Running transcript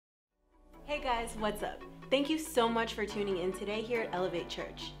Hey guys, what's up? Thank you so much for tuning in today here at Elevate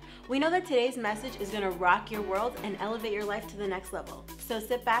Church. We know that today's message is going to rock your world and elevate your life to the next level. So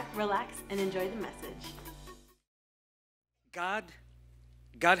sit back, relax, and enjoy the message.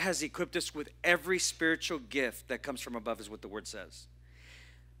 God has equipped us with every spiritual gift that comes from above, is what the word says.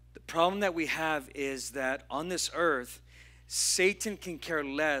 The problem that we have is that on this earth, Satan can care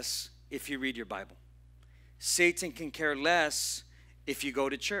less if you read your Bible. Satan can care less if you go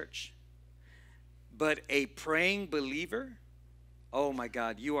to church. But a praying believer, oh my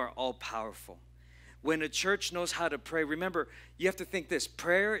God, you are all powerful. When a church knows how to pray, remember, you have to think this.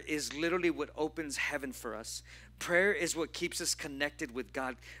 Prayer is literally what opens heaven for us. Prayer is what keeps us connected with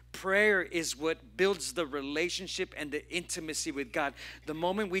God. Prayer is what builds the relationship and the intimacy with God. The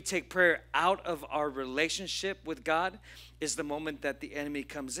moment we take prayer out of our relationship with God is the moment that the enemy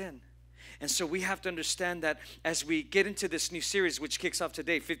comes in. And so we have to understand that as we get into this new series, which kicks off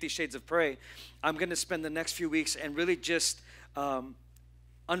today, 50 Shades of Pray, I'm going to spend the next few weeks and really just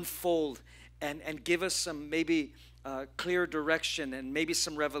unfold and give us some maybe clear direction and maybe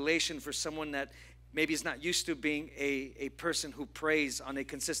some revelation for someone that maybe is not used to being a person who prays on a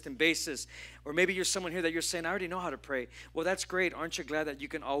consistent basis. Or maybe you're someone here that you're saying, I already know how to pray. Well, that's great. Aren't you glad that you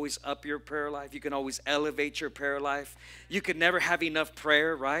can always up your prayer life? You can always elevate your prayer life. You could never have enough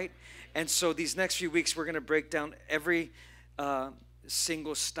prayer, right? And so these next few weeks, we're going to break down every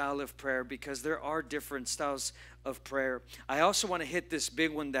single style of prayer because there are different styles of prayer. I also want to hit this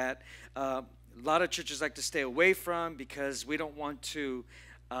big one that a lot of churches like to stay away from because we don't want to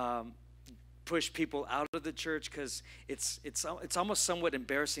push people out of the church because it's almost somewhat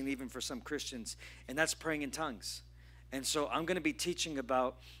embarrassing even for some Christians, and that's praying in tongues. And so I'm going to be teaching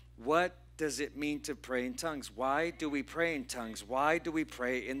about what does it mean to pray in tongues? Why do we pray in tongues? Why do we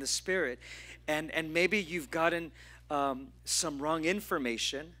pray in the Spirit? And maybe you've gotten some wrong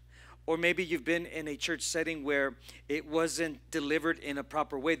information, or maybe you've been in a church setting where it wasn't delivered in a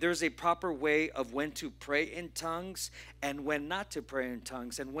proper way. There's a proper way of when to pray in tongues and when not to pray in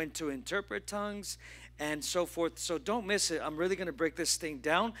tongues and when to interpret tongues and so forth. So don't miss it. I'm really going to break this thing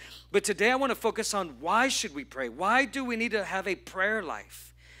down. But today I want to focus on why should we pray? Why do we need to have a prayer life?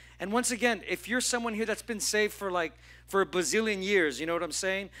 And once again, if you're someone here that's been saved for a bazillion years, you know what I'm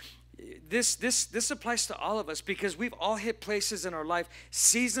saying? This applies to all of us because we've all hit places in our life,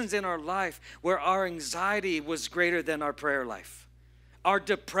 seasons in our life where our anxiety was greater than our prayer life. Our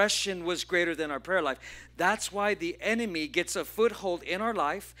depression was greater than our prayer life. That's why the enemy gets a foothold in our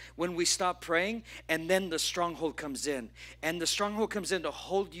life when we stop praying, and then the stronghold comes in. And the stronghold comes in to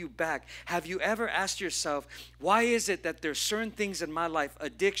hold you back. Have you ever asked yourself, why is it that there's certain things in my life,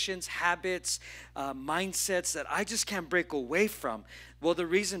 addictions, habits, mindsets that I just can't break away from? Well, the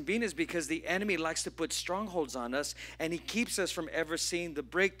reason being is because the enemy likes to put strongholds on us, and he keeps us from ever seeing the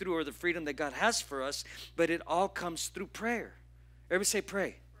breakthrough or the freedom that God has for us, but it all comes through prayer. Everybody say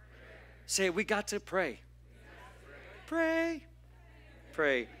pray. Say, we got to pray. Pray.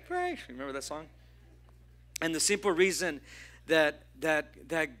 Pray. Pray. Remember that song? And the simple reason that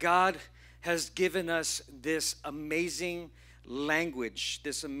God has given us this amazing language,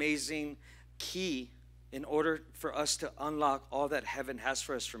 this amazing key in order for us to unlock all that heaven has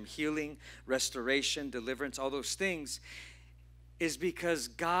for us from healing, restoration, deliverance, all those things, is because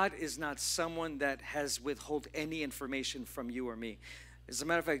God is not someone that has withhold any information from you or me. As a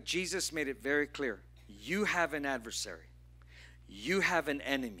matter of fact, Jesus made it very clear. You have an adversary. You have an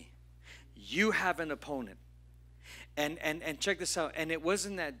enemy. You have an opponent. And check this out. And it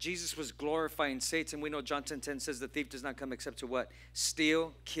wasn't that Jesus was glorifying Satan. We know John 10:10 says the thief does not come except to what?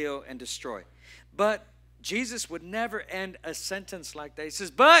 Steal, kill, and destroy. But Jesus would never end a sentence like that. He says,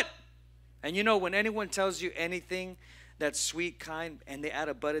 but, and you know, when anyone tells you anything that's sweet, kind, and they add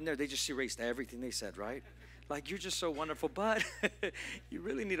a but in there, they just erased everything they said, right? Like, you're just so wonderful, but you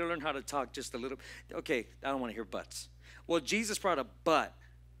really need to learn how to talk just a little. Okay, I don't want to hear buts. Well, Jesus brought a but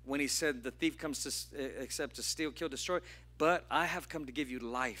when he said the thief comes to except to steal, kill, destroy, but I have come to give you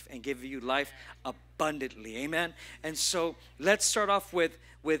life and give you life abundantly, amen? And so let's start off with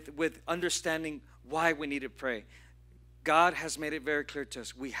understanding why we need to pray. God has made it very clear to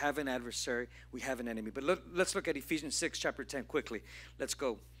us. We have an adversary. We have an enemy. But let's look at Ephesians 6, chapter 10 quickly. Let's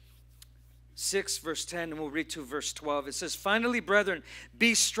go. 6, verse 10, and we'll read to verse 12. It says, finally, brethren,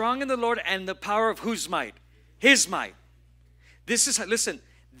 be strong in the Lord and the power of whose might? His might. This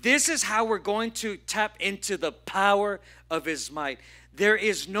is how we're going to tap into the power of his might. There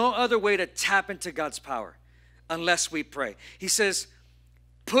is no other way to tap into God's power unless we pray. He says,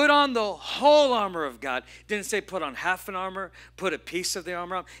 Put on the whole armor of God. Didn't say put on half an armor, put a piece of the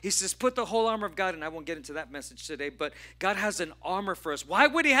armor on. He says put the whole armor of God, and I won't get into that message today, but God has an armor for us. Why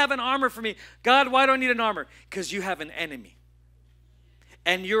would he have an armor for me? God, why do I need an armor? Because you have an enemy,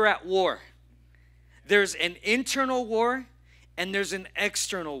 and you're at war. There's an internal war, and there's an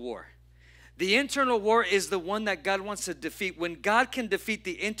external war. The internal war is the one that God wants to defeat. When God can defeat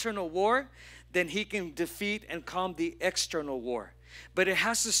the internal war, then he can defeat and calm the external war. But it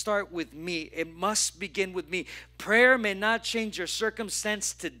has to start with me. It must begin with me. Prayer may not change your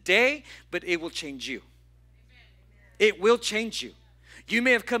circumstance today, but it will change you. It will change you. You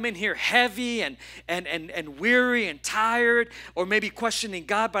may have come in here heavy and weary and tired, or maybe questioning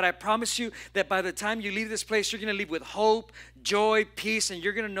God, but I promise you that by the time you leave this place, you're going to leave with hope, joy, peace, and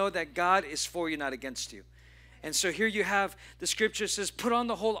you're going to know that God is for you, not against you. And so here you have the scripture says, put on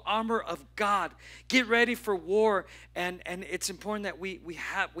the whole armor of God. Get ready for war. And it's important that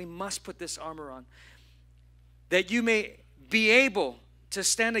we must put this armor on, that you may be able to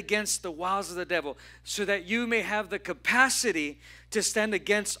stand against the wiles of the devil, so that you may have the capacity to stand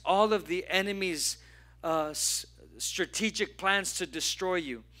against all of the enemy's strategic plans to destroy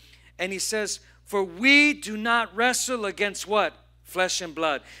you. And he says, for we do not wrestle against what? Flesh and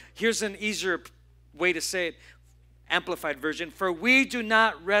blood. Here's an easier way to say it, amplified version. For we do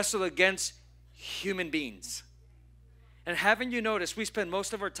not wrestle against human beings. And haven't you noticed we spend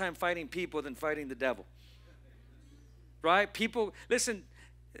most of our time fighting people than fighting the devil? Right? People, listen,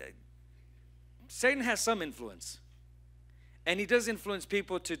 Satan has some influence. And he does influence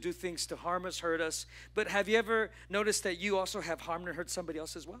people to do things to harm us, hurt us. But have you ever noticed that you also have harmed and hurt somebody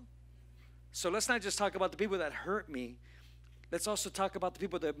else as well? So let's not just talk about the people that hurt me. Let's also talk about the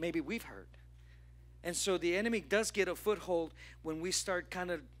people that maybe we've hurt. And so the enemy does get a foothold when we start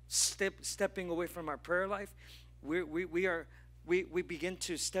kind of stepping away from our prayer life. We begin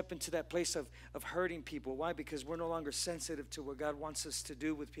to step into that place of hurting people. Why? Because we're no longer sensitive to what God wants us to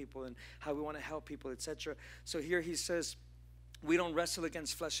do with people and how we want to help people, etc. So here he says, we don't wrestle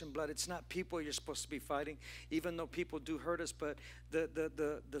against flesh and blood. It's not people you're supposed to be fighting, even though people do hurt us. But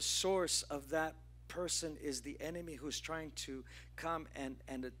the source of that person is the enemy who's trying to come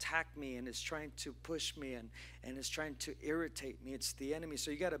and attack me, and is trying to push me, and is trying to irritate me. It's the enemy. So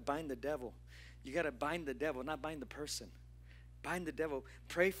you got to bind the devil. You got to bind the devil, not bind the person. Bind the devil.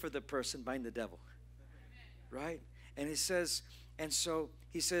 Pray for the person. Bind the devil. Right? And he says, and so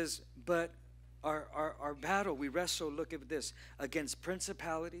he says, but our battle, we wrestle, look at this, against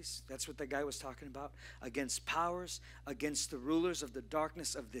principalities. That's what the guy was talking about. Against powers, against the rulers of the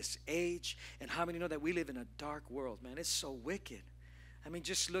darkness of this age. And how many know that we live in a dark world, man? It's so wicked. I mean,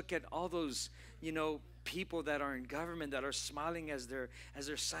 just look at all those, people that are in government that are smiling as they're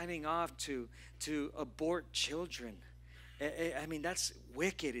signing off to abort children. I mean, that's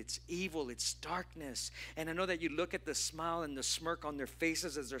wicked. It's evil. It's darkness. And I know that you look at the smile and the smirk on their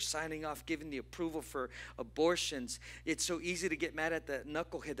faces as they're signing off, giving the approval for abortions. It's so easy to get mad at the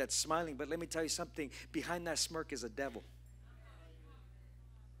knucklehead that's smiling. But let me tell you something. Behind that smirk is a devil.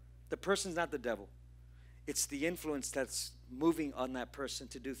 The person's not the devil. It's the influence that's moving on that person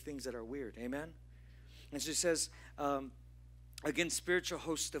to do things that are weird. Amen? And so it says, against spiritual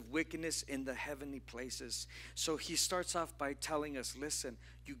hosts of wickedness in the heavenly places. So he starts off by telling us, listen,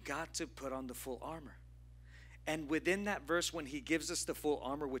 you got to put on the full armor. And within that verse, when he gives us the full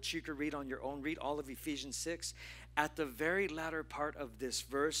armor, which you could read on your own, read all of Ephesians 6, at the very latter part of this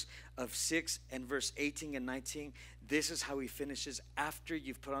verse of 6 and verse 18 and 19, this is how he finishes after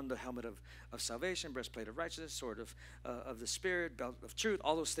you've put on the helmet of salvation, breastplate of righteousness, sword of the Spirit, belt of truth,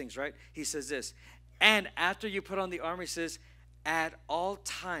 all those things, right? He says this, and after you put on the armor, he says, at all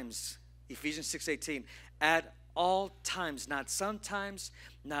times, Ephesians 6:18, at all times, not sometimes,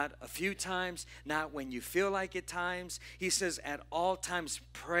 not a few times, not when you feel like it times. He says at all times,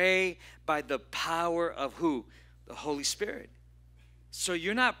 pray by the power of who? The Holy Spirit. So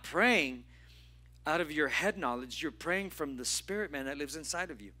you're not praying out of your head knowledge. You're praying from the Spirit, man, that lives inside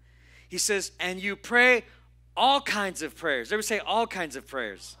of you. He says, and you pray all kinds of prayers. Everybody say all kinds of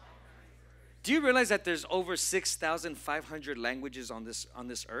prayers. Do you realize that there's over 6,500 languages on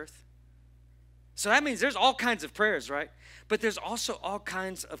this earth? So that means there's all kinds of prayers, right? But there's also all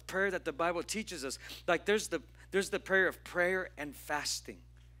kinds of prayer that the Bible teaches us. Like there's the prayer of prayer and fasting.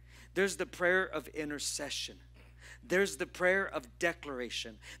 There's the prayer of intercession. There's the prayer of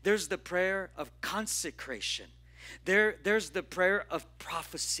declaration. There's the prayer of consecration. There's the prayer of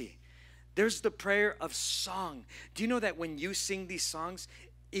prophecy. There's the prayer of song. Do you know that when you sing these songs,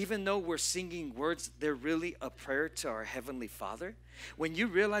 even though we're singing words, they're really a prayer to our Heavenly Father? When you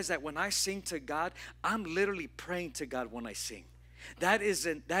realize that when I sing to God, I'm literally praying to God when I sing. That is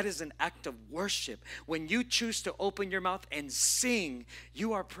an act of worship. When you choose to open your mouth and sing,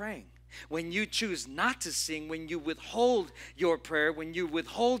 you are praying. When you choose not to sing, when you withhold your prayer, when you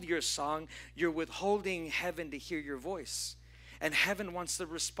withhold your song, you're withholding heaven to hear your voice. And heaven wants to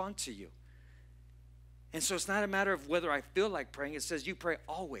respond to you. And so it's not a matter of whether I feel like praying. It says you pray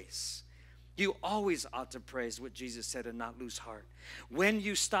always. You always ought to pray, is what Jesus said, and not lose heart. When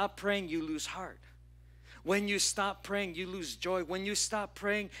you stop praying, you lose heart. When you stop praying, you lose joy. When you stop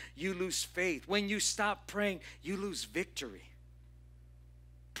praying, you lose faith. When you stop praying, you lose victory.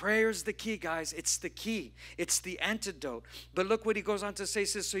 Prayer is the key, guys. It's the key. It's the antidote. But look what he goes on to say.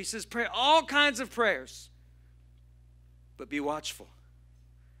 So he says, pray all kinds of prayers, but be watchful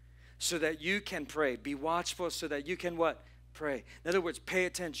so that you can pray. Be watchful so that you can what? Pray. In other words, pay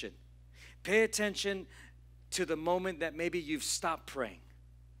attention. Pay attention to the moment that maybe you've stopped praying.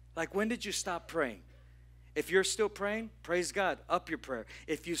 Like, when did you stop praying? If you're still praying, praise God, up your prayer.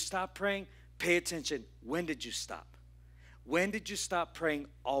 If you stop praying, pay attention. When did you stop? When did you stop praying?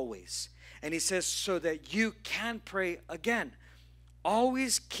 Always. And he says, so that you can pray again.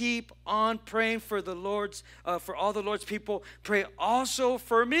 Always keep on praying for the Lord's, for all the Lord's people. Pray also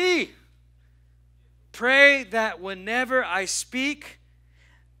for me. Pray that whenever I speak,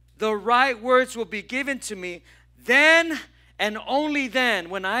 the right words will be given to me. Then and only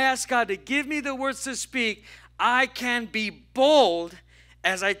then, when I ask God to give me the words to speak, I can be bold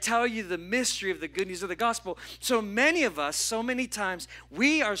as I tell you the mystery of the good news of the gospel. So many of us, so many times,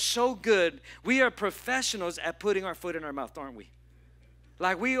 we are so good, we are professionals at putting our foot in our mouth, aren't we?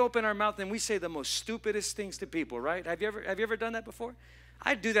 Like, we open our mouth and we say the most stupidest things to people, right? Have you ever done that before?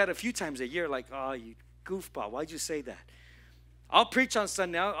 I do that a few times a year, like, oh, you goofball, why'd you say that? I'll preach on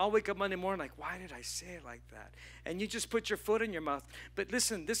Sunday. I'll wake up Monday morning like, why did I say it like that? And you just put your foot in your mouth. But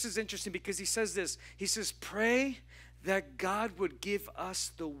listen, this is interesting because he says this. He says, pray that God would give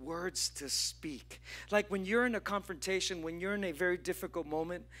us the words to speak. Like, when you're in a confrontation, when you're in a very difficult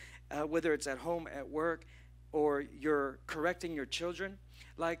moment, whether it's at home, at work, or you're correcting your children.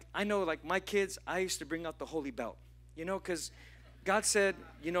 Like, I know, like, my kids, I used to bring out the holy belt, you know, because God said,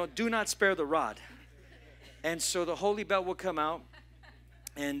 you know, do not spare the rod. And so the holy belt will come out,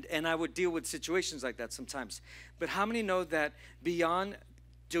 and I would deal with situations like that sometimes. But how many know that beyond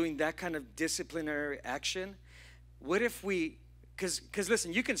doing that kind of disciplinary action, what if we, because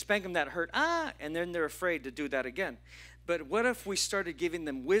listen, you can spank them that hurt, and then they're afraid to do that again. But what if we started giving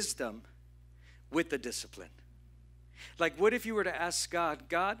them wisdom with the discipline? Like, what if you were to ask God,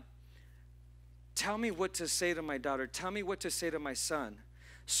 God, tell me what to say to my daughter, tell me what to say to my son,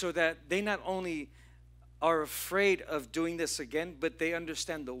 so that they not only are afraid of doing this again, but they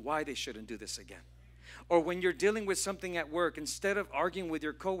understand the why they shouldn't do this again. Or when you're dealing with something at work, instead of arguing with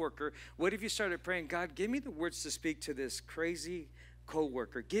your coworker, what if you started praying, God, give me the words to speak to this crazy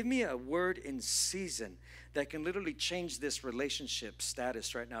coworker. Give me a word in season that can literally change this relationship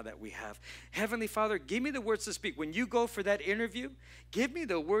status right now that we have. Heavenly Father, give me the words to speak. When you go for that interview, give me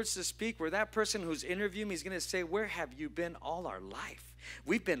the words to speak where that person who's interviewing me is going to say, where have you been all our life?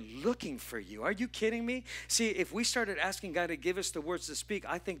 We've been looking for you. Are you kidding me? See, if we started asking God to give us the words to speak,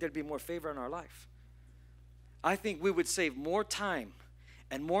 I think there'd be more favor in our life. I think we would save more time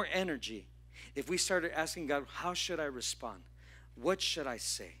and more energy if we started asking God, how should I respond? What should I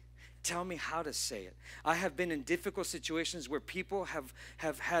say? Tell me how to say it. I have been in difficult situations where people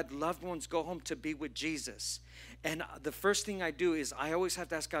have had loved ones go home to be with Jesus. And the first thing I do is I always have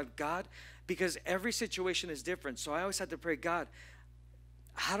to ask God, because every situation is different. So I always have to pray, God,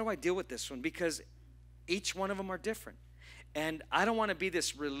 how do I deal with this one? Because each one of them are different. And I don't want to be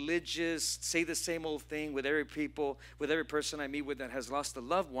this religious, say the same old thing with every person I meet with that has lost a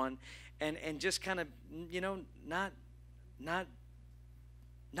loved one, and just kind of, you know, not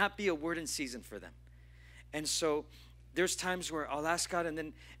be a word in season for them. And so there's times where I'll ask God,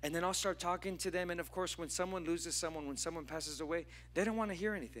 and then I'll start talking to them. And of course, when someone loses someone, when someone passes away, they don't want to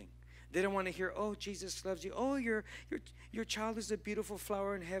hear anything. They don't want to hear, oh, Jesus loves you. Oh, your child is a beautiful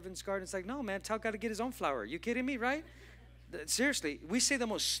flower in heaven's garden. It's like, no, man, tell God to get his own flower. You kidding me, right? Seriously, we say the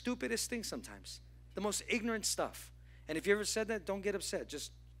most stupidest things sometimes, the most ignorant stuff. And if you ever said that, don't get upset.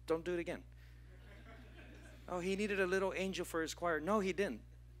 Just don't do it again. Oh, he needed a little angel for his choir. No, he didn't.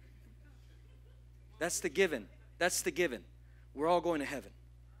 That's the given. That's the given. We're all going to heaven.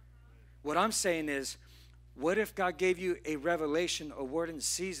 What I'm saying is, what if God gave you a revelation, a word in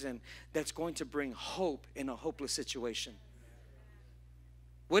season that's going to bring hope in a hopeless situation?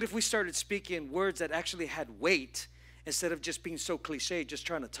 What if we started speaking words that actually had weight instead of just being so cliche, just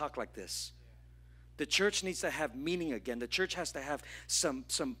trying to talk like this? The church needs to have meaning again. The church has to have some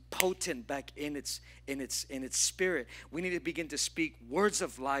potent back in its spirit. We need to begin to speak words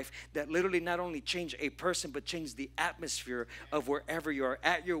of life that literally not only change a person, but change the atmosphere of wherever you are,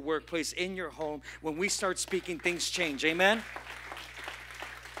 at your workplace, in your home. When we start speaking, things change. Amen?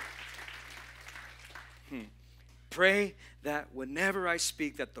 Pray that whenever I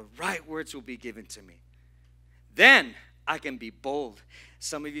speak, that the right words will be given to me. Then I can be bold.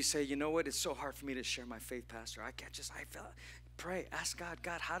 Some of you say, you know what? It's so hard for me to share my faith, Pastor. I felt. Pray, ask God,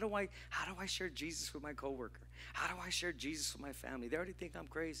 how do I share Jesus with my coworker? How do I share Jesus with my family? They already think I'm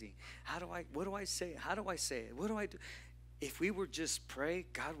crazy. What do I say? How do I say it? What do I do? If we would just pray,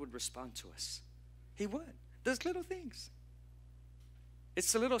 God would respond to us. He would. Those little things.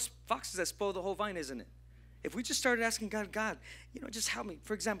 It's the little foxes that spoil the whole vine, isn't it? If we just started asking God, just help me.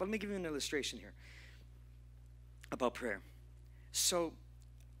 For example, let me give you an illustration here about prayer. So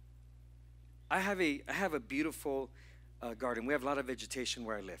I have a beautiful garden. We have a lot of vegetation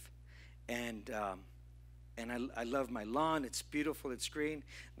where I live, and I love my lawn. It's beautiful. It's green.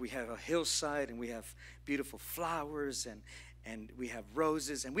 We have a hillside, and we have beautiful flowers, and we have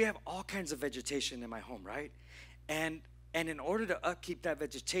roses, and we have all kinds of vegetation in my home, right? And in order to upkeep that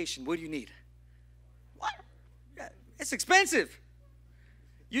vegetation, what do you need? Water. It's expensive.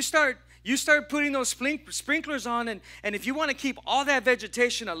 You start putting those sprinklers on, and if you want to keep all that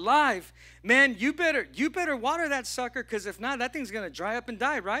vegetation alive, man, you better water that sucker, because if not, that thing's going to dry up and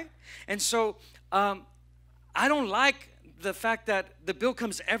die, right? And so I don't like the fact that the bill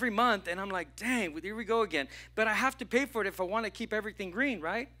comes every month, and I'm like, dang, here we go again. But I have to pay for it if I want to keep everything green,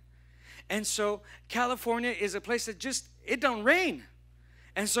 right? And so California is a place that it don't rain.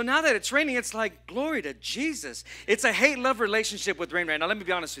 And so now that it's raining, it's like, glory to Jesus. It's a hate-love relationship with rain right now. Let me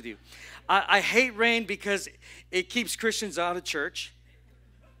be honest with you. I hate rain because it keeps Christians out of church.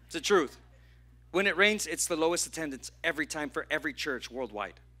 It's the truth. When it rains, it's the lowest attendance every time for every church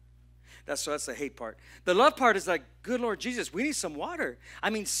worldwide. That's the hate part. The love part is like, good Lord Jesus, we need some water. I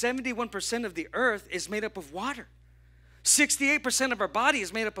mean, 71% of the earth is made up of water. 68% of our body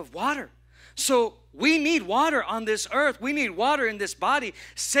is made up of water. So we need water on this earth. We need water in this body.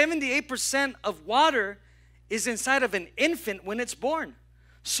 78% of water is inside of an infant when it's born.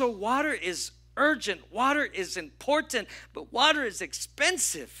 So water is urgent. Water is important, but water is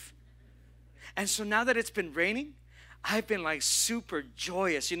expensive. And so now that it's been raining, I've been like super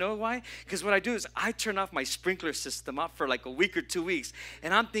joyous. You know why? Because what I do is I turn off my sprinkler system off for like a week or 2 weeks.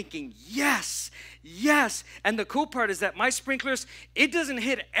 And I'm thinking, yes, yes. And the cool part is that my sprinklers, it doesn't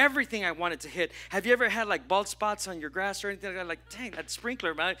hit everything I want it to hit. Have you ever had like bald spots on your grass or anything like that? Like, dang, that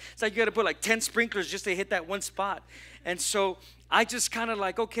sprinkler, man. It's like you got to put like 10 sprinklers just to hit that one spot. And so I just kind of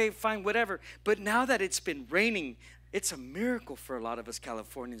like, okay, fine, whatever. But now that it's been raining, it's a miracle for a lot of us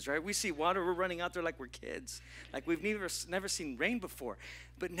Californians, right? We see water, we're running out there like we're kids. Like we've never seen rain before.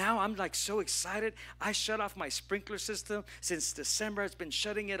 But now I'm like so excited. I shut off my sprinkler system. Since December, I've been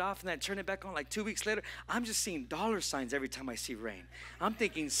shutting it off, and then I turn it back on like 2 weeks later. I'm just seeing dollar signs every time I see rain. I'm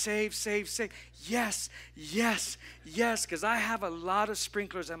thinking, save, save, save. Yes, yes, yes, because I have a lot of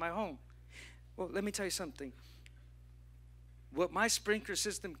sprinklers at my home. Well, let me tell you something. What my sprinkler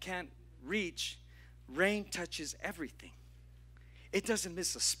system can't reach, rain touches everything. It doesn't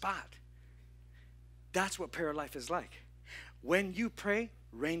miss a spot. That's what prayer life is like. When you pray,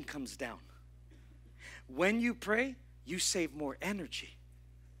 rain comes down. When you pray, you save more energy.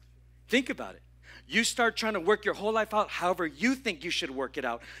 Think about it. You start trying to work your whole life out however you think you should work it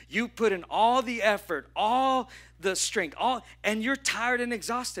out. You put in all the effort, all the strength, and you're tired and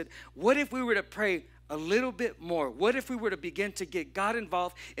exhausted. What if we were to pray a little bit more? What if we were to begin to get God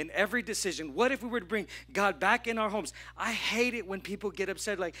involved in every decision? What if we were to bring God back in our homes? I hate it when people get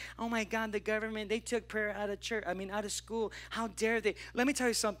upset like, oh my God, the government, they took prayer out of church, out of school. How dare they? Let me tell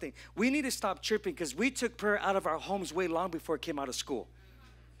you something. We need to stop tripping, because we took prayer out of our homes way long before it came out of school.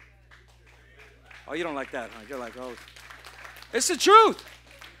 Oh, you don't like that, huh? You're like, oh. It's the truth.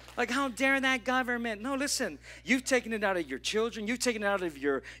 Like, how dare that government? No, listen, you've taken it out of your children. You've taken it out of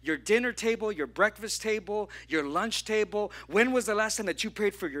your dinner table, your breakfast table, your lunch table. When was the last time that you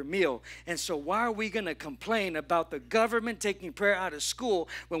prayed for your meal? And so why are we going to complain about the government taking prayer out of school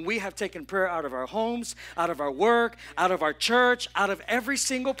when we have taken prayer out of our homes, out of our work, out of our church, out of every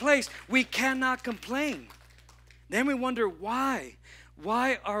single place? We cannot complain. Then we wonder why.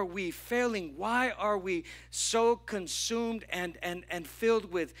 Why are we failing? Why are we so consumed and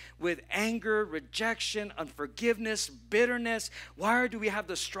filled with anger, rejection, unforgiveness, bitterness? Why do we have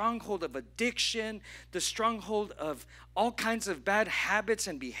the stronghold of addiction, the stronghold of all kinds of bad habits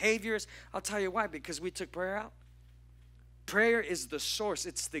and behaviors? I'll tell you why, because we took prayer out. Prayer is the source.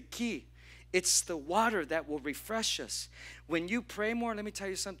 It's the key. It's the water that will refresh us. When you pray more, let me tell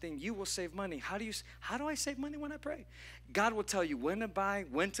you something, you will save money. How do I save money when I pray? God will tell you when to buy,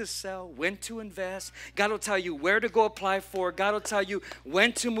 when to sell, when to invest. God will tell you where to go apply for. God will tell you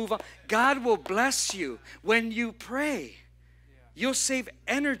when to move on. God will bless you when you pray. You'll save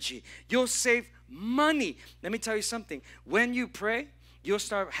energy. You'll save money. Let me tell you something. When you pray, you'll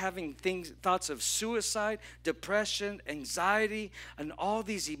start having thoughts of suicide, depression, anxiety, and all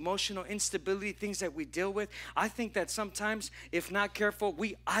these emotional instability, things that we deal with. I think that sometimes, if not careful,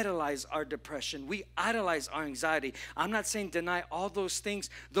 we idolize our depression. We idolize our anxiety. I'm not saying deny all those things.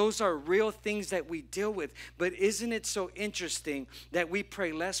 Those are real things that we deal with. But isn't it so interesting that we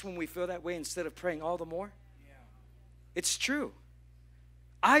pray less when we feel that way instead of praying all the more? Yeah. It's true.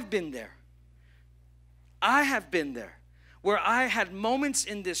 I've been there. I have been there, where I had moments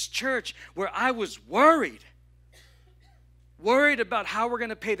in this church where I was worried about how we're going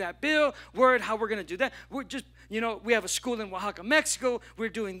to pay that bill, worried how we're going to do that. We're just, we have a school in Oaxaca, Mexico. We're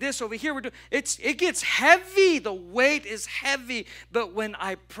doing this over here. It gets heavy. The weight is heavy. But when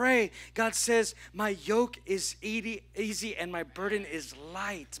I pray, God says, my yoke is easy and my burden is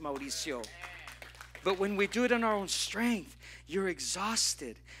light, Mauricio. But when we do it in our own strength, you're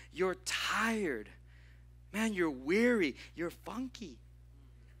exhausted. You're tired. Man, you're weary. You're funky.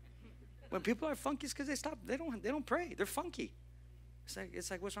 When people are funky, it's because they stop. They don't pray. They're funky.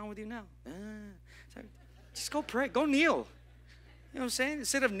 It's like, what's wrong with you now? Just go pray. Go kneel. You know what I'm saying?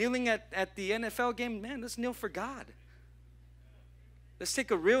 Instead of kneeling at the NFL game, man, let's kneel for God. Let's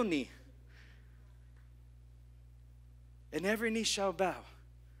take a real knee. And every knee shall bow.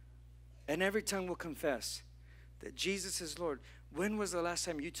 And every tongue will confess that Jesus is Lord. When was the last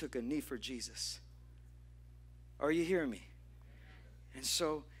time you took a knee for Jesus? Are you hearing me? And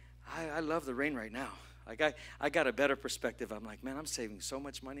so I love the rain right now. Like I got a better perspective. I'm like, man, I'm saving so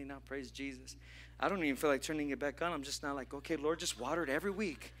much money now. Praise Jesus. I don't even feel like turning it back on. I'm just now like, okay, Lord, just water it every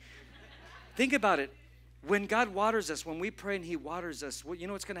week. Think about it. When God waters us, when we pray and he waters us, you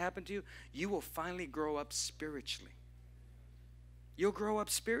know what's going to happen to you? You will finally grow up spiritually. You'll grow up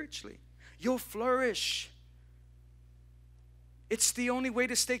spiritually. You'll flourish. It's the only way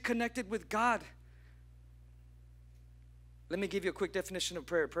to stay connected with God. Let me give you a quick definition of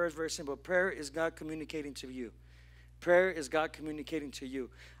prayer. Prayer is very simple. Prayer is God communicating to you. Prayer is God communicating to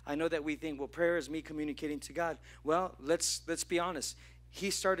you. I know that we think, well, prayer is me communicating to God. Well, let's be honest. He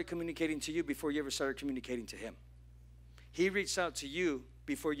started communicating to you before you ever started communicating to him. He reached out to you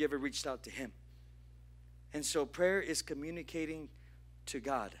before you ever reached out to him. And so prayer is communicating to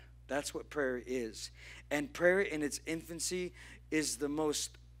God. That's what prayer is. And prayer in its infancy is the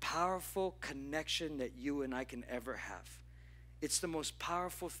most powerful connection that you and I can ever have. It's the most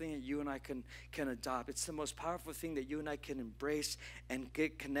powerful thing that you and I can adopt. It's the most powerful thing that you and I can embrace and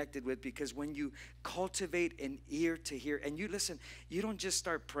get connected with, because when you cultivate an ear to hear, and you listen, you don't just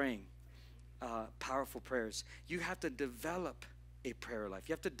start praying powerful prayers. You have to develop a prayer life.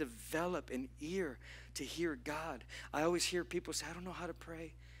 You have to develop an ear to hear God. I always hear people say, I don't know how to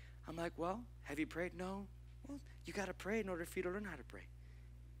pray. I'm like, well, have you prayed? No. Well, you got to pray in order for you to learn how to pray.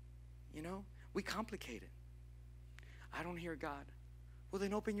 You know, we complicate it. I don't hear God. Well,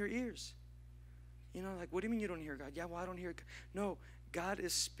 then open your ears. You know, like, what do you mean you don't hear God? Yeah, well, I don't hear God. No, God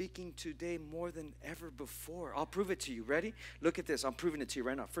is speaking today more than ever before. I'll prove it to you. Ready? Look at this. I'm proving it to you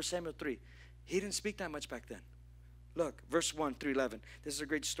right now. 1 Samuel 3. He didn't speak that much back then. Look, verse 1 through 11. This is a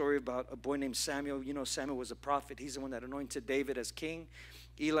great story about a boy named Samuel. You know, Samuel was a prophet. He's the one that anointed David as king.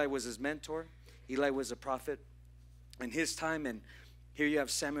 Eli was his mentor. Eli was a prophet in his time. And here you have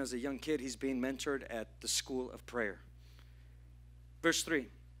Samuel as a young kid. He's being mentored at the school of prayer. Verse 3.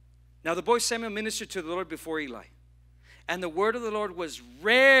 Now the boy Samuel ministered to the Lord before Eli. And the word of the Lord was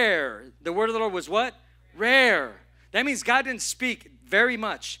rare. The word of the Lord was what? Rare. That means God didn't speak very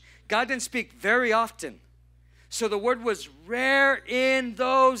much. God didn't speak very often. So the word was rare in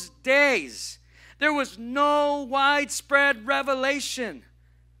those days. There was no widespread revelation.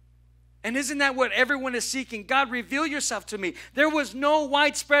 And isn't that what everyone is seeking? God, reveal yourself to me. There was no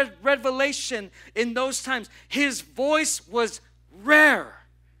widespread revelation in those times. His voice was rare.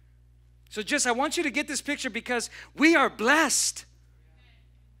 So I want you to get this picture, because we are blessed.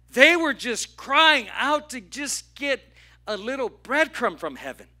 They were just crying out to just get a little breadcrumb from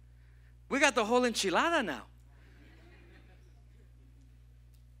heaven. We got the whole enchilada now.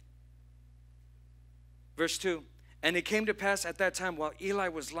 Verse 2. And it came to pass at that time, while Eli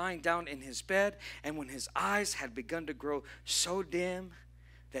was lying down in his bed, and when his eyes had begun to grow so dim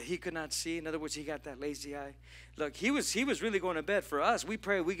that he could not see. In other words, he got that lazy eye. Look, he was really going to bed. For us, we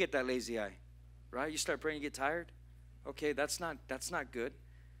pray, we get that lazy eye, right? You start praying, you get tired. Okay, that's not good.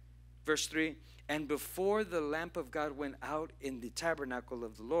 Verse 3, and before the lamp of God went out in the tabernacle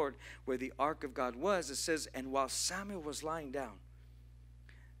of the Lord, where the ark of God was, it says, and while Samuel was lying down,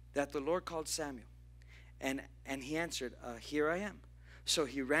 that the Lord called Samuel. And he answered, here I am. So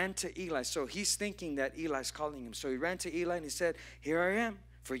he ran to Eli. So he's thinking that Eli's calling him. So he ran to Eli and he said, here I am,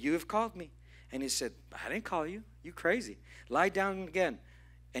 for you have called me. And he said, I didn't call you. You crazy. Lie down again.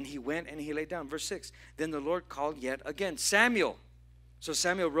 And he went and he lay down. Verse 6, then the Lord called yet again, Samuel. So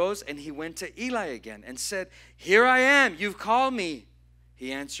Samuel rose and he went to Eli again and said, here I am, you've called me.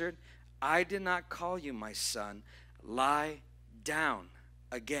 He answered, I did not call you, my son. Lie down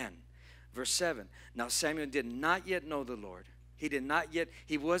again. Verse 7, now Samuel did not yet know the Lord.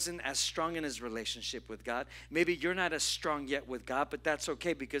 He wasn't as strong in his relationship with God. Maybe you're not as strong yet with God, but that's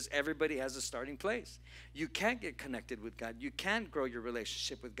okay because everybody has a starting place. You can get connected with God. You can grow your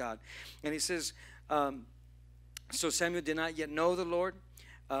relationship with God. And he says, so Samuel did not yet know the Lord,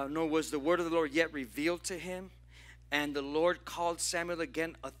 nor was the word of the Lord yet revealed to him. And the Lord called Samuel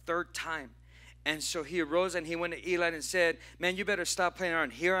again a third time. And so he arose and he went to Eli and said, man, you better stop playing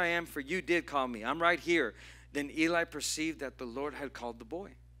around. Here I am, for you did call me. I'm right here. Then Eli perceived that the Lord had called the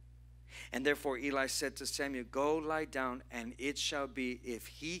boy. And therefore Eli said to Samuel, go lie down, and it shall be, if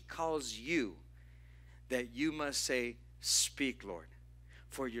he calls you, that you must say, speak, Lord.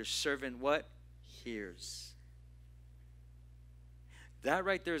 For your servant, what? Hears. That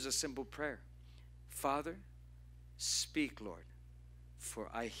right there is a simple prayer. Father, speak, Lord, for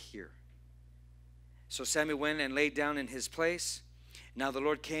I hear. So Samuel went and lay down in his place. Now the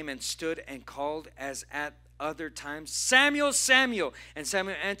Lord came and stood and called as at other times, Samuel, Samuel. And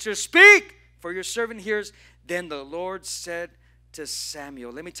Samuel answered, speak, for your servant hears. Then the Lord said to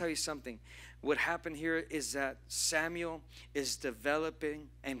Samuel, let me tell you something. What happened here is that Samuel is developing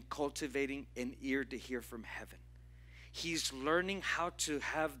and cultivating an ear to hear from heaven. He's learning how to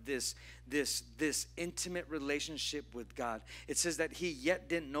have this intimate relationship with God. It says that he yet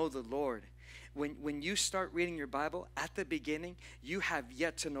didn't know the Lord. When you start reading your Bible, at the beginning, you have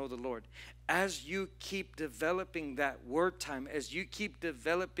yet to know the Lord. As you keep developing that word time, as you keep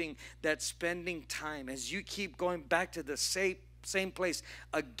developing that spending time, as you keep going back to the same place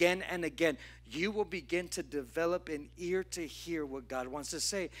again and again, you will begin to develop an ear to hear what God wants to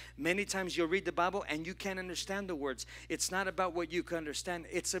say. Many times you'll read the Bible and you can't understand the words. It's not about what you can understand.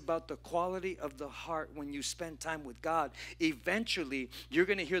 It's about the quality of the heart when you spend time with God. Eventually, you're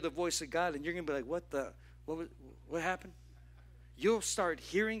going to hear the voice of God and you're going to be like, what happened? You'll start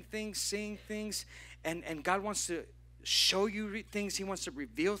hearing things, seeing things, and God wants to show you things. He wants to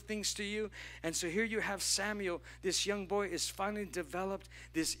reveal things to you. And so here you have Samuel. This young boy is finally developed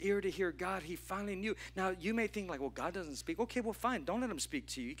this ear to hear God. He finally knew. Now you may think like, well, God doesn't speak. Okay, well, fine. Don't let him speak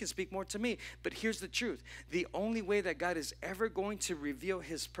to you. You can speak more to me. But here's the truth. The only way that God is ever going to reveal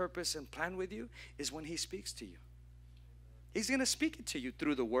his purpose and plan with you is when he speaks to you. He's going to speak it to you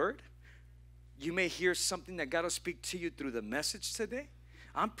through the word. You may hear something that God will speak to you through the message today.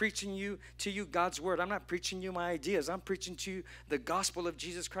 I'm preaching to you God's word. I'm not preaching you my ideas. I'm preaching to you the gospel of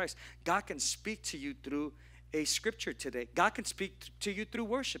Jesus Christ. God can speak to you through a scripture today. God can speak to you through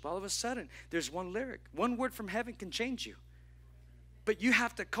worship. All of a sudden, there's one lyric. One word from heaven can change you. But you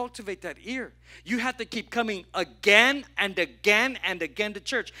have to cultivate that ear. You have to keep coming again and again and again to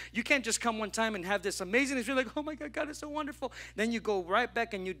church. You can't just come one time and have this amazing experience, like, oh my God, God is so wonderful. Then you go right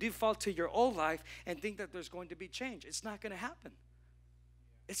back and you default to your old life and think that there's going to be change. It's not going to happen.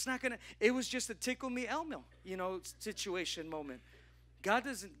 It's not going to, it was just a tickle me Elmo, situation moment. God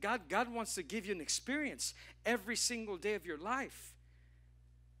wants to give you an experience every single day of your life.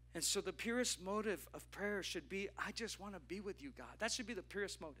 And so the purest motive of prayer should be, I just want to be with you, God. That should be the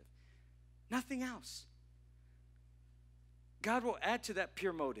purest motive. Nothing else. God will add to that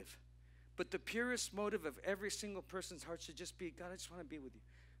pure motive. But the purest motive of every single person's heart should just be, God, I just want to be with you.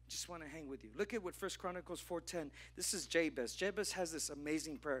 I just want to hang with you. Look at what 1 Chronicles 4:10. This is Jabez. Jabez has this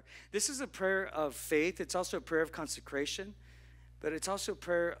amazing prayer. This is a prayer of faith. It's also a prayer of consecration. But it's also a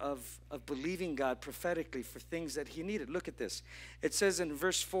prayer of believing God prophetically for things that he needed. Look at this. It says in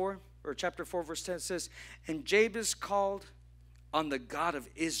verse 4, or chapter 4, verse 10, it says, and Jabez called on the God of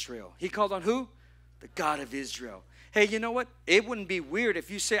Israel. He called on who? The God of Israel. Hey, you know what? It wouldn't be weird if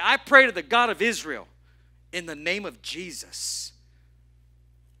you say, I pray to the God of Israel in the name of Jesus.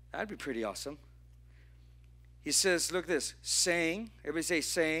 That'd be pretty awesome. He says, look at this. Saying, everybody say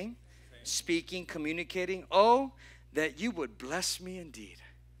saying, speaking, communicating. Oh, that you would bless me indeed.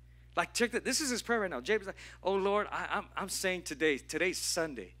 Like, check that. This is his prayer right now. Jabez, like, oh Lord, I'm saying today's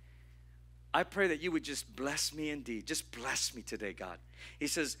Sunday. I pray that you would just bless me indeed. Just bless me today, God. He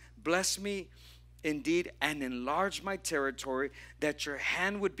says, bless me indeed, and enlarge my territory, that your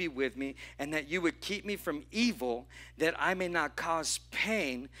hand would be with me, and that you would keep me from evil, that I may not cause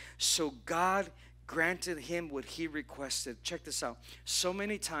pain. So God granted him what he requested. Check this out. So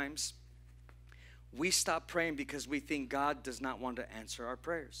many times we stop praying because we think God does not want to answer our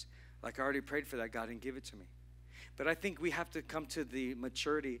prayers. Like, I already prayed for that, God didn't give it to me. But I think we have to come to the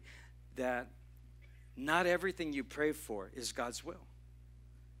maturity that not everything you pray for is God's will.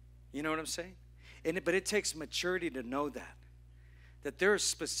 You know what I'm saying? But it takes maturity to know that there are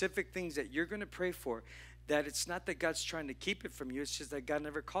specific things that you're going to pray for, that it's not that God's trying to keep it from you, it's just that God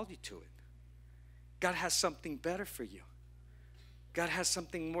never called you to it. God has something better for you. God has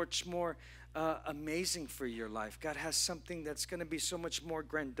something much more amazing for your life. God has something that's going to be so much more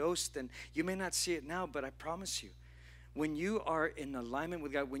grandiose than, you may not see it now, but I promise you, when you are in alignment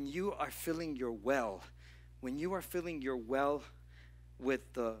with God, when you are filling your well,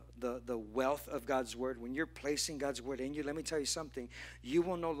 with the wealth of God's word, when you're placing God's word in you, let me tell you something, you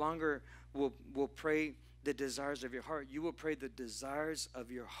will no longer will pray the desires of your heart. You will pray the desires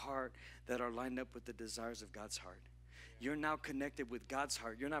of your heart that are lined up with the desires of God's heart. You're now connected with God's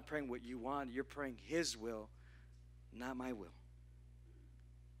heart. You're not praying what you want. You're praying his will, not my will.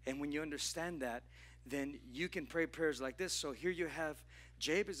 And when you understand that, then you can pray prayers like this. So here you have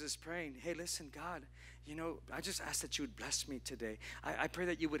Jabez is praying, hey, listen, God, you know, I just ask that you would bless me today. I pray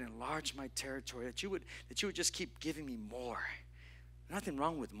that you would enlarge my territory, that you would just keep giving me more. Nothing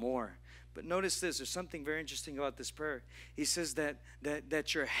wrong with more. But notice this, there's something very interesting about this prayer. He says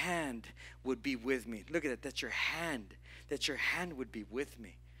that your hand would be with me. Look at it, that your hand would be with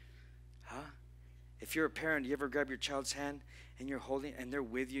me. Huh? If you're a parent, you ever grab your child's hand and you're holding, and they're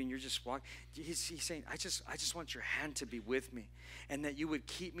with you, and you're just walking. He's saying, I just want your hand to be with me, and that you would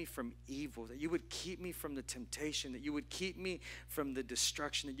keep me from evil, that you would keep me from the temptation, that you would keep me from the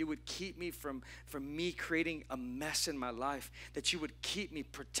destruction, that you would keep me from me creating a mess in my life, that you would keep me,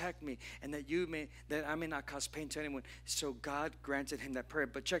 protect me, and that I may not cause pain to anyone. So God granted him that prayer.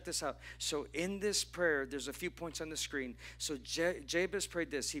 But check this out. So in this prayer, there's a few points on the screen. So Jabez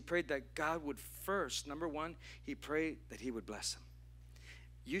prayed this. He prayed that God would first, number one, he prayed that he would bless him.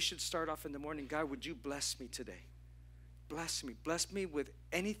 You should start off in the morning, God, would you bless me today? Bless me. Bless me with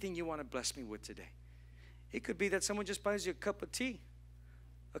anything you want to bless me with today. It could be that someone just buys you a cup of tea,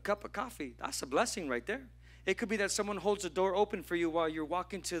 a cup of coffee. That's a blessing right there. It could be that someone holds the door open for you while you're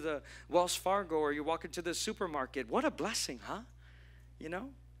walking to the Wells Fargo or you're walking to the supermarket. What a blessing, huh? You know?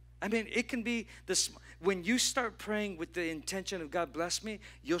 I mean, it can be this. When you start praying with the intention of God bless me,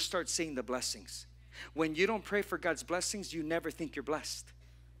 you'll start seeing the blessings. When you don't pray for God's blessings, you never think you're blessed.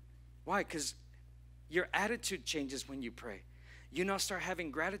 Why? Because your attitude changes when you pray. You now start having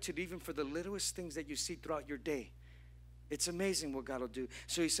gratitude even for the littlest things that you see throughout your day. It's amazing what God will do.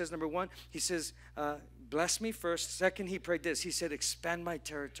 So he says, number one, he says, bless me first. Second, he prayed this. He said, expand my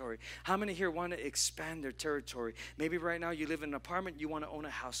territory. How many here want to expand their territory? Maybe right now you live in an apartment, you want to own a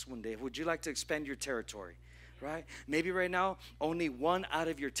house one day. Would you like to expand your territory? Right? Maybe right now only 1 out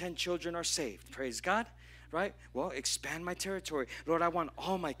of your 10 children are saved. Praise God. Right? Well, expand my territory. Lord, I want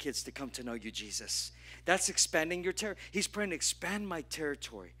all my kids to come to know you, Jesus. That's expanding your territory. He's praying, expand my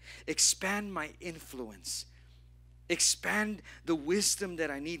territory. Expand my influence. Expand the wisdom that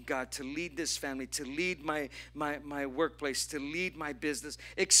I need, God, to lead this family, to lead my workplace, to lead my business.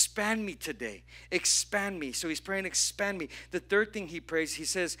 Expand me today. Expand me. So he's praying, expand me. The third thing he prays, he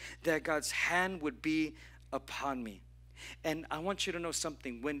says that God's hand would be upon me. And I want you to know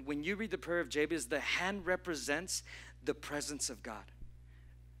something. When you read the prayer of Jabez, the hand represents the presence of God.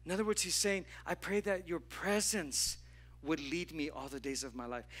 In other words, he's saying, I pray that your presence would lead me all the days of my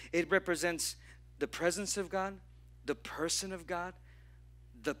life. It represents the presence of God, the person of God,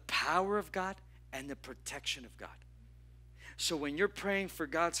 the power of God, and the protection of God. So when you're praying for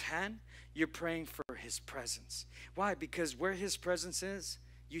God's hand, you're praying for his presence. Why? Because where his presence is,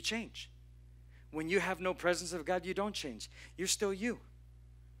 you change. When you have no presence of God, you don't change. You're still you.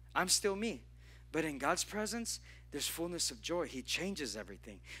 I'm still me. But in God's presence, there's fullness of joy. He changes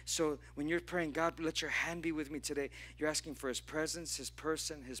everything. So when you're praying, God, let your hand be with me today, you're asking for his presence, his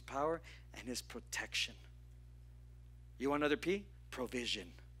person, his power, and his protection. You want another P?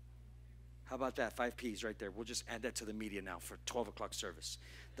 Provision. How about that? 5 P's right there. We'll just add that to the media now for 12 o'clock service.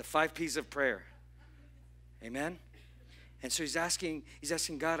 The 5 P's of prayer. Amen? And so he's asking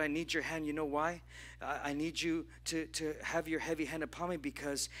God, I need your hand. You know why? I need you to have your heavy hand upon me,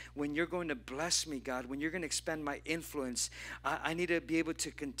 because when you're going to bless me, God, when you're going to expand my influence, I need to be able to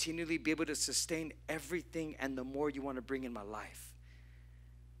continually be able to sustain everything and the more you want to bring in my life.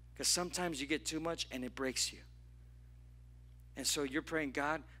 Because sometimes you get too much and it breaks you. And so you're praying,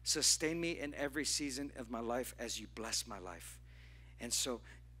 God, sustain me in every season of my life as you bless my life. And so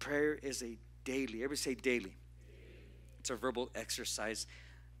prayer is a daily, everybody say daily. It's a verbal exercise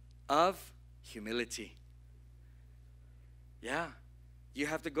of humility. Yeah. You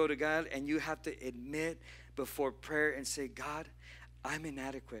have to go to God and you have to admit before prayer and say, God, I'm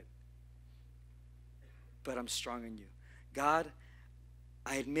inadequate, but I'm strong in you. God,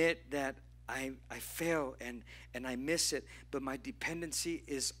 I admit that I fail and I miss it, but my dependency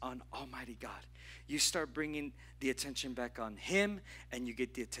is on Almighty God. You start bringing the attention back on Him, and you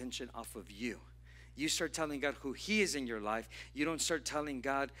get the attention off of you. You start telling God who He is in your life. You don't start telling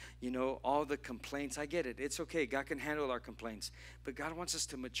God, all the complaints. I get it. It's okay. God can handle our complaints. But God wants us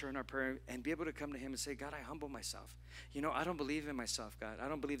to mature in our prayer and be able to come to Him and say, God, I humble myself. I don't believe in myself, God. I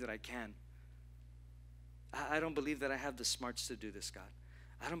don't believe that I can. I don't believe that I have the smarts to do this, God.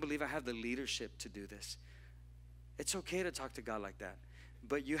 I don't believe I have the leadership to do this. It's okay to talk to God like that.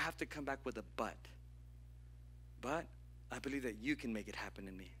 But you have to come back with a but. But I believe that you can make it happen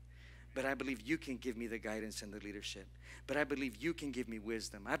in me. But I believe you can give me the guidance and the leadership. But I believe you can give me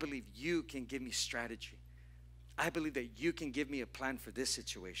wisdom. I believe you can give me strategy. I believe that you can give me a plan for this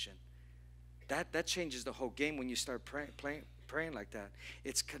situation. That changes the whole game when you start praying like that.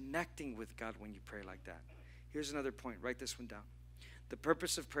 It's connecting with God when you pray like that. Here's another point. Write this one down. The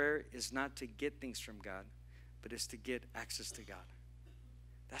purpose of prayer is not to get things from God, but it's to get access to God.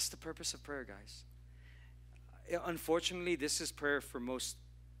 That's the purpose of prayer, guys. Unfortunately, this is prayer for most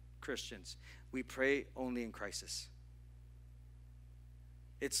Christians. We pray only in crisis.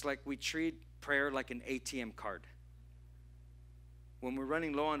 It's like we treat prayer like an ATM card. When we're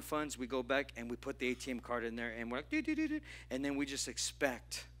running low on funds, we go back and we put the ATM card in there and we're like, do, and then we just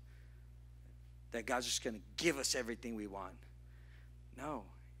expect that God's just going to give us everything we want. No,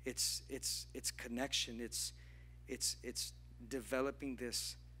 it's connection. It's developing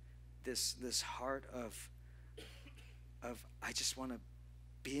this heart of I just want to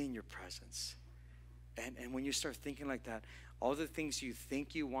be in your presence. And when you start thinking like that, all the things you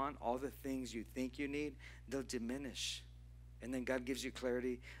think you want, all the things you think you need, they'll diminish. And then God gives you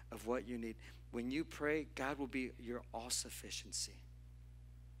clarity of what you need. When you pray, God will be your all-sufficiency.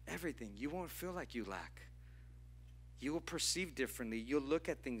 Everything. You won't feel like you lack. You will perceive differently. You'll look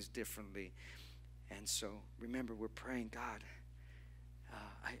at things differently. And so, remember, we're praying, God,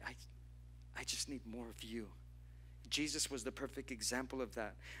 I just need more of you. Jesus was the perfect example of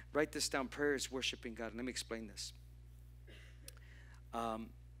that. Write this down. Prayer is worshiping God. Let me explain this.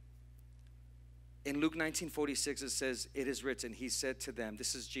 In Luke 19:46, it says, it is written, He said to them,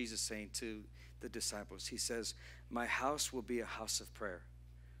 this is Jesus saying to the disciples, He says, my house will be a house of prayer.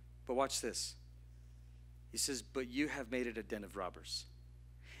 But watch this. He says, but you have made it a den of robbers.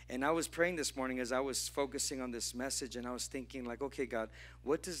 And I was praying this morning as I was focusing on this message, and I was thinking like, okay, God,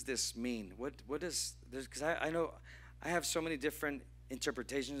 what does this mean? What is this? Because I know I have so many different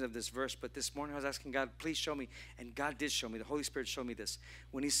interpretations of this verse, but this morning I was asking God, please show me. And God did show me. The Holy Spirit showed me this.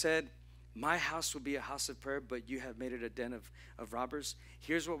 When He said, my house will be a house of prayer, but you have made it a den of robbers.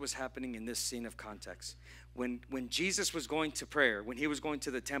 Here's what was happening in this scene of context. When Jesus was going to prayer, when He was going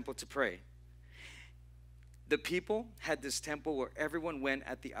to the temple to pray, the people had this temple where everyone went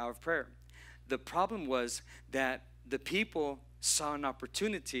at the hour of prayer. The problem was that the people saw an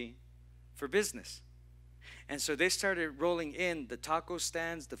opportunity for business. And so they started rolling in the taco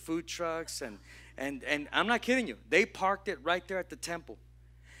stands, the food trucks, and I'm not kidding you. They parked it right there at the temple.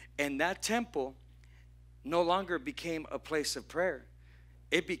 And that temple no longer became a place of prayer.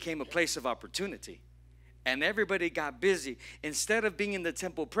 It became a place of opportunity. And everybody got busy. Instead of being in the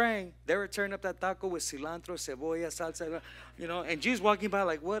temple praying, they were turning up that taco with cilantro, cebolla, salsa, and Jesus walking by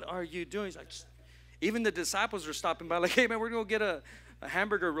like, what are you doing? He's like, even the disciples were stopping by like, hey, man, we're going to go get a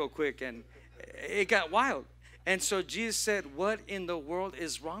hamburger real quick. And it got wild. And so Jesus said, what in the world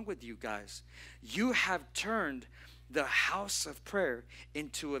is wrong with you guys? You have turned the house of prayer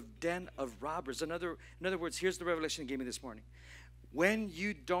into a den of robbers. In other words, here's the revelation He gave me this morning. When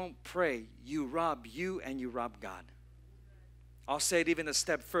you don't pray, you rob you and you rob God. I'll say it even a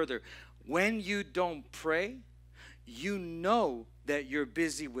step further. When you don't pray, you know that you're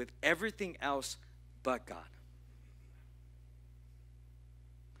busy with everything else but God.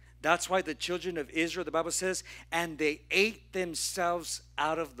 That's why the children of Israel, the Bible says, and they ate themselves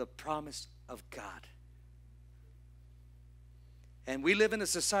out of the promise of God. And we live in a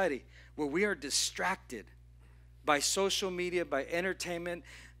society where we are distracted by social media, by entertainment,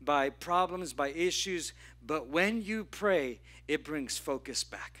 by problems, by issues. But when you pray, it brings focus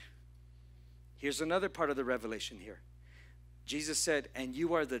back. Here's another part of the revelation here. Jesus said, and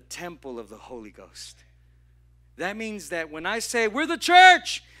you are the temple of the Holy Ghost. That means that when I say, we're the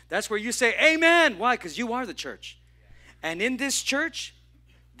church, that's where you say, amen. Why? Because you are the church. And in this church,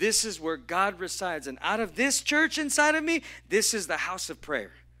 this is where God resides. And out of this church inside of me, this is the house of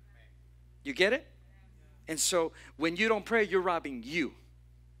prayer. You get it? And so when you don't pray, you're robbing you.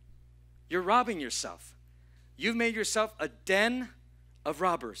 You're robbing yourself. You've made yourself a den of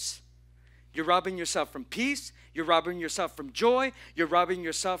robbers. You're robbing yourself from peace. You're robbing yourself from joy. You're robbing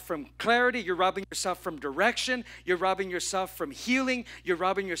yourself from clarity. You're robbing yourself from direction. You're robbing yourself from healing. You're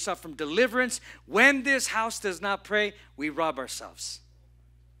robbing yourself from deliverance. When this house does not pray, we rob ourselves.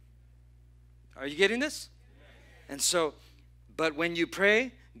 Are you getting this? And so, but when you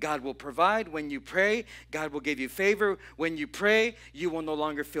pray, God will provide. When you pray, God will give you favor. When you pray, you will no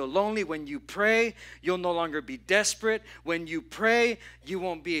longer feel lonely. When you pray, you'll no longer be desperate. When you pray, you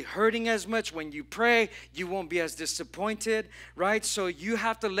won't be hurting as much. When you pray, you won't be as disappointed, right? So you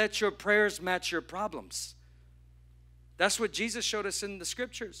have to let your prayers match your problems. That's what Jesus showed us in the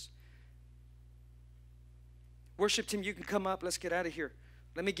scriptures. Worship team, you can come up. Let's get out of here.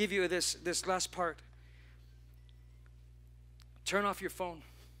 Let me give you this last part. Turn off your phone.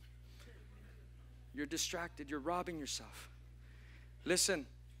 You're distracted. You're robbing yourself. Listen,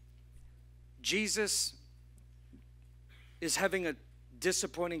 Jesus is having a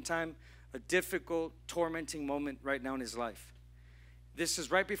disappointing time, a difficult, tormenting moment right now in his life. This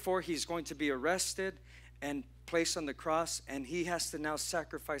is right before he's going to be arrested and placed on the cross, and he has to now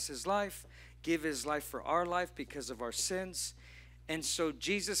sacrifice his life, give his life for our life because of our sins. And so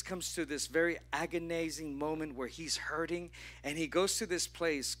Jesus comes to this very agonizing moment where he's hurting, and he goes to this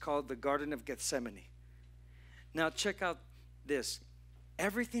place called the Garden of Gethsemane. Now check out this.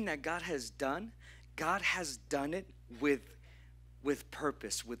 Everything that God has done it with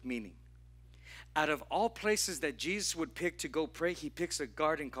purpose, with meaning. Out of all places that Jesus would pick to go pray, he picks a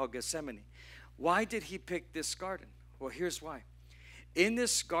garden called Gethsemane. Why did he pick this garden? Well, here's why. In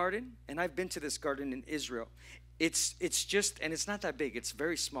this garden, and I've been to this garden in Israel, it's just, and it's not that big, it's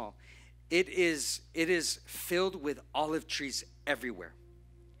very small. It is filled with olive trees everywhere.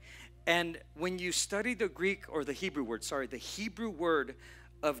 And when you study the Greek, or the Hebrew word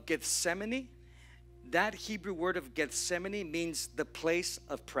of Gethsemane, that Hebrew word of Gethsemane means the place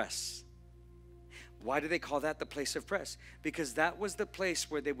of press. Why do they call that the place of press? Because that was the place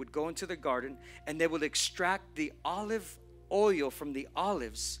where they would go into the garden and they would extract the olive oil from the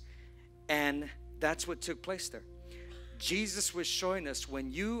olives, and that's what took place there. Jesus was showing us,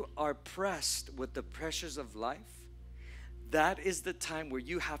 when you are pressed with the pressures of life, that is the time where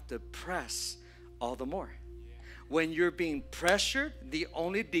you have to press all the more. When you're being pressured, the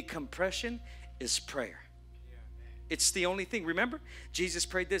only decompression is prayer. It's the only thing. Remember, Jesus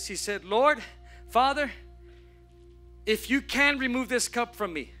prayed this. He said, Lord, Father, if you can remove this cup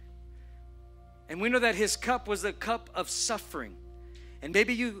from me. And we know that his cup was the cup of suffering. And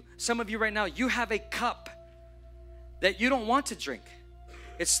maybe some of you right now, you have a cup that you don't want to drink.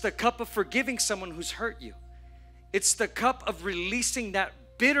 It's the cup of forgiving someone who's hurt you. It's the cup of releasing that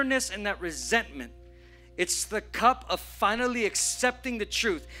bitterness and that resentment. It's the cup of finally accepting the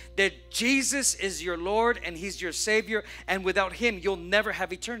truth that Jesus is your Lord and he's your Savior, and without him you'll never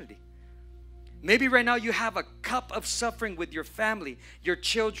have eternity. Maybe right now you have a cup of suffering with your family, your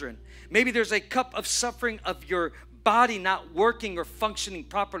children. Maybe there's a cup of suffering of your body not working or functioning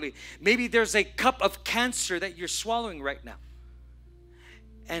properly. Maybe there's a cup of cancer that you're swallowing right now.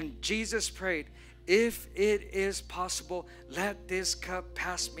 And Jesus prayed, if it is possible, let this cup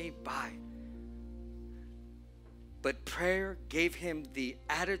pass me by. But prayer gave him the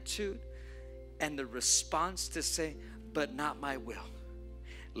attitude and the response to say, but not my will.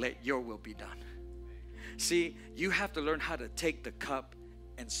 Let your will be done. See, you have to learn how to take the cup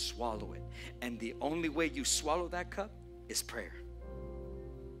and swallow it. And the only way you swallow that cup is prayer.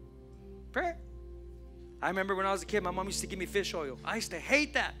 Prayer. I remember when I was a kid, my mom used to give me fish oil. I used to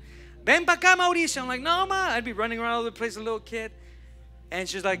hate that. Ven pa acá, Mauricio. I'm like, no, ma. I'd be running around all over the place, a little kid. And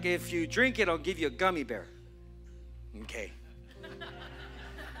she's like, if you drink it, I'll give you a gummy bear. Okay.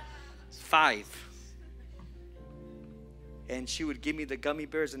 5. And she would give me the gummy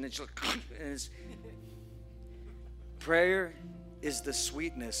bears, and then she'll prayer is the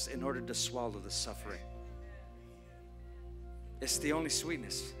sweetness in order to swallow the suffering. It's the only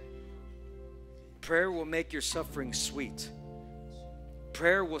sweetness. Prayer will make your suffering sweet.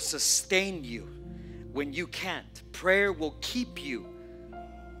 Prayer will sustain you when you can't. Prayer will keep you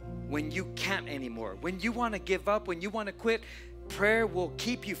when you can't anymore. When you want to give up, when you want to quit, prayer will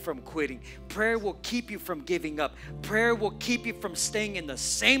keep you from quitting. Prayer will keep you from giving up. Prayer will keep you from staying in the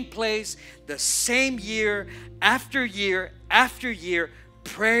same place, the same year after year after year.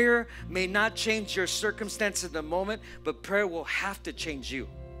 Prayer may not change your circumstance in the moment, but prayer will have to change you.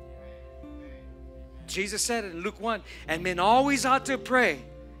 Jesus said in Luke 1, and men always ought to pray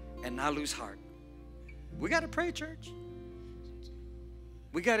and not lose heart. We got to pray, church.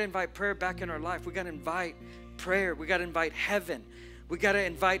 We got to invite prayer back in our life. We got to invite prayer. We got to invite heaven. We got to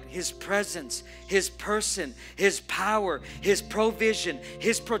invite His presence, His person, His power, His provision,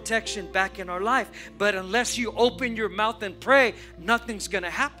 His protection back in our life. But unless you open your mouth and pray, nothing's going to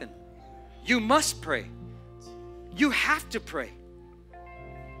happen. You must pray. You have to pray.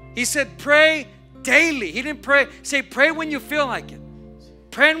 He said pray daily. He didn't say pray when you feel like it.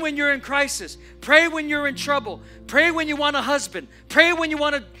 Pray when you're in crisis. Pray when you're in trouble. Pray when you want a husband. Pray when you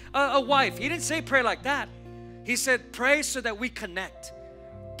want a wife. He didn't say pray like that. He said pray so that we connect.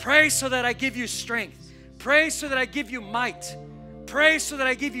 Pray so that I give you strength. Pray so that I give you might. Pray so that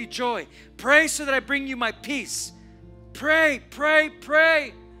I give you joy. Pray so that I bring you my peace. Pray, pray,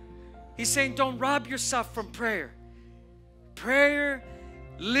 pray. He's saying don't rob yourself from prayer. Prayer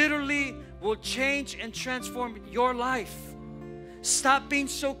literally will change and transform your life. Stop being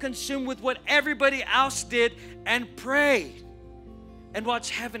so consumed with what everybody else did and pray. And watch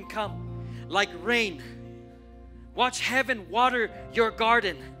heaven come like rain. Watch heaven water your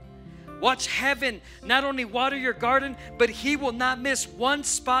garden. Watch heaven not only water your garden, but He will not miss one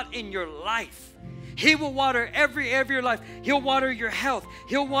spot in your life. He will water every area of your life. He'll water your health.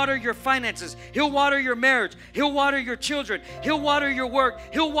 He'll water your finances. He'll water your marriage. He'll water your children. He'll water your work.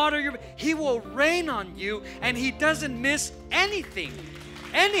 He will rain on you, and He doesn't miss anything.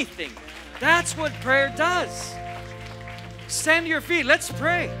 Anything. That's what prayer does. Stand to your feet. Let's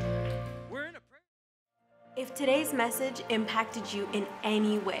pray. We're in a prayer. If today's message impacted you in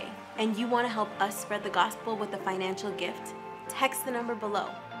any way and you want to help us spread the gospel with a financial gift, text the number below.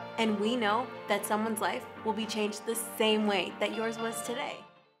 And we know that someone's life will be changed the same way that yours was today.